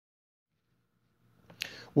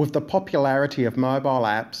With the popularity of mobile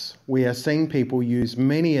apps, we are seeing people use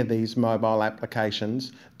many of these mobile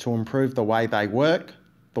applications to improve the way they work,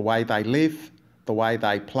 the way they live, the way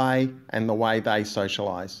they play, and the way they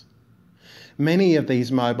socialise. Many of these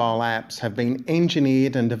mobile apps have been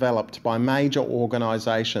engineered and developed by major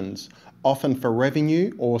organisations, often for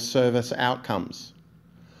revenue or service outcomes.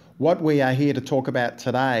 What we are here to talk about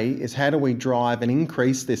today is how do we drive and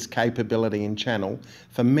increase this capability and channel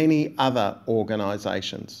for many other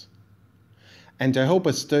organisations. And to help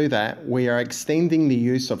us do that, we are extending the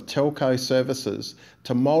use of telco services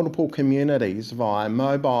to multiple communities via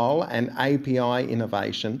mobile and API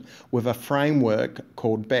innovation with a framework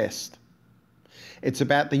called BEST. It's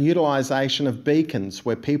about the utilisation of beacons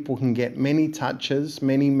where people can get many touches,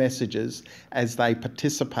 many messages as they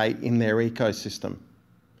participate in their ecosystem.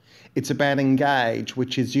 It's about Engage,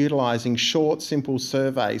 which is utilising short, simple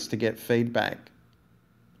surveys to get feedback.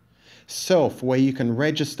 Self, where you can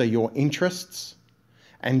register your interests.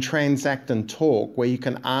 And Transact and Talk, where you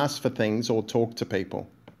can ask for things or talk to people.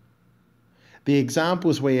 The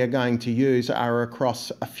examples we are going to use are across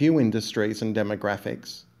a few industries and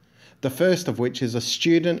demographics. The first of which is a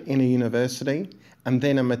student in a university and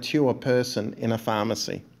then a mature person in a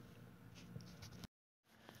pharmacy.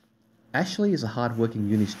 Ashley is a hard-working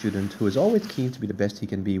uni student who is always keen to be the best he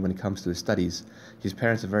can be when it comes to his studies. His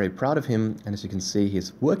parents are very proud of him, and as you can see,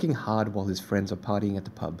 he's working hard while his friends are partying at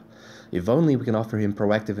the pub. If only we can offer him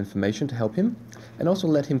proactive information to help him, and also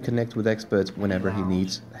let him connect with experts whenever he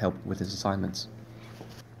needs help with his assignments.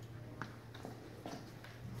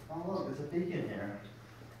 Oh look, there's a beacon here.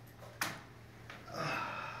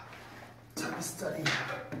 Time to study.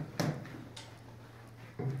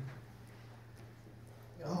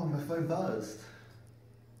 Oh, my phone buzzed.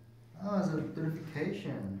 Oh, it's a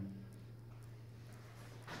notification.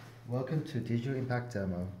 Welcome to Digital Impact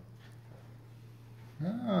Demo.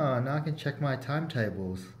 Oh, now I can check my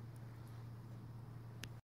timetables.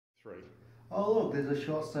 3. Oh look, there's a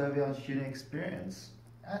short survey on student experience.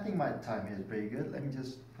 I think my time here is pretty good. Let me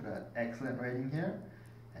just put an excellent rating here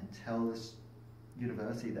and tell this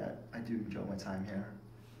university that I do enjoy my time here.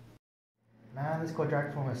 Man, this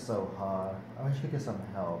quadratic form is so hard. I wish I could get some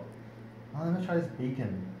help. Oh, let me try this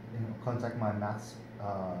beacon and contact my maths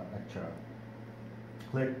lecturer.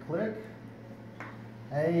 Click, click.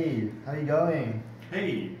 Hey, how you going?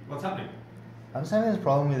 Hey, what's happening? I'm just having this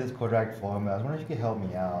problem with this quadratic formula. I was wondering if you could help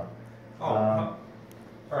me out.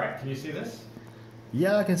 Alright, can you see this?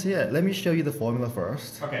 Yeah, I can see it. Let me show you the formula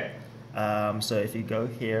first. Okay. So if you go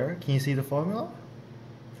here, can you see the formula?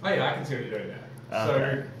 Oh yeah, I can see what you're doing there.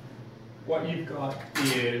 Okay. So, what you've got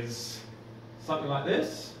is something like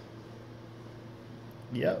this.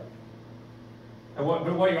 Yep. And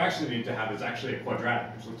what you actually need to have is actually a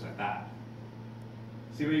quadratic, which looks like that.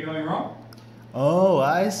 See where you're going wrong? Oh,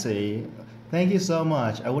 I see. Thank you so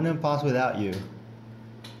much. I wouldn't have passed without you.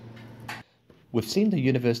 We've seen the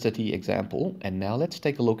university example, and now let's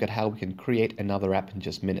take a look at how we can create another app in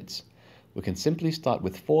just minutes. We can simply start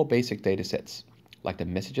with 4 basic data sets, like the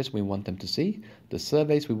messages we want them to see, the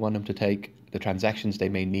surveys we want them to take, the transactions they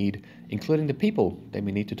may need, including the people they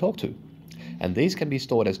may need to talk to. And these can be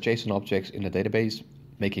stored as JSON objects in a database,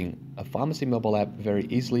 making a pharmacy mobile app very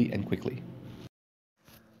easily and quickly.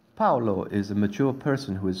 Paolo is a mature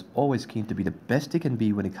person who is always keen to be the best he can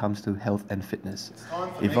be when it comes to health and fitness.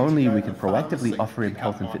 If only we can proactively offer him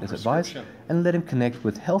health and fitness advice and let him connect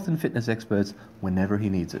with health and fitness experts whenever he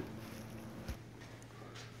needs it.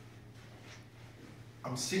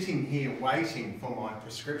 I'm sitting here waiting for my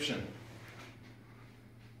prescription.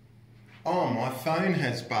 Oh, my phone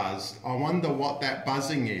has buzzed. I wonder what that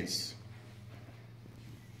buzzing is.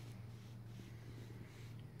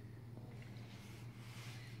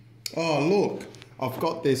 Oh, look, I've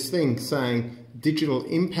got this thing saying Digital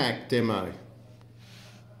Impact Demo.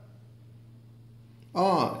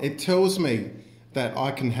 Oh, it tells me that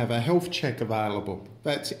I can have a health check available.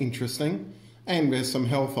 That's interesting. And there's some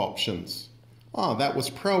health options. Oh, that was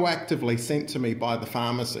proactively sent to me by the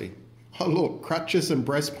pharmacy. Oh look, crutches and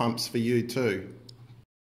breast pumps for you too.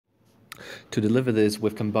 To deliver this,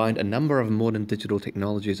 we've combined a number of modern digital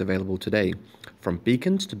technologies available today, from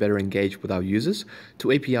beacons to better engage with our users,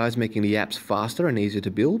 to APIs making the apps faster and easier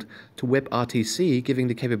to build, to WebRTC giving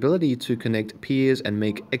the capability to connect peers and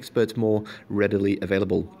make experts more readily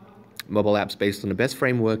available. Mobile apps based on the best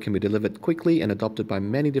framework can be delivered quickly and adopted by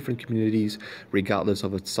many different communities, regardless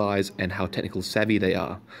of its size and how technical savvy they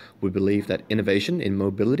are. We believe that innovation in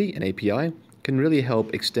mobility and API can really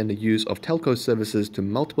help extend the use of telco services to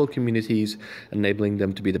multiple communities, enabling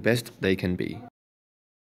them to be the best they can be.